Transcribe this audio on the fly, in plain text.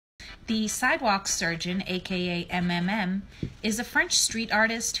The Sidewalk Surgeon, aka Ememem, is a French street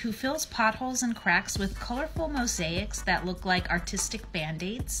artist who fills potholes and cracks with colorful mosaics that look like artistic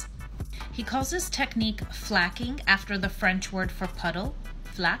band-aids. He calls his technique flacking after the French word for puddle,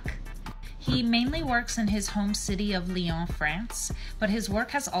 flac. He mainly works in his home city of Lyon, France, but his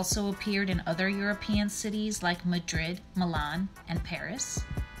work has also appeared in other European cities like Madrid, Milan, and Paris.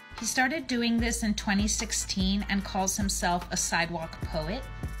 He started doing this in 2016 and calls himself a sidewalk poet.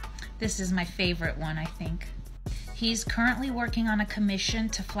 This is my favorite one, I think. He's currently working on a commission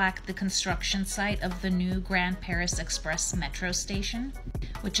to flack the construction site of the new Grand Paris Express metro station,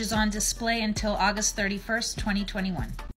 which is on display until August 31st, 2021.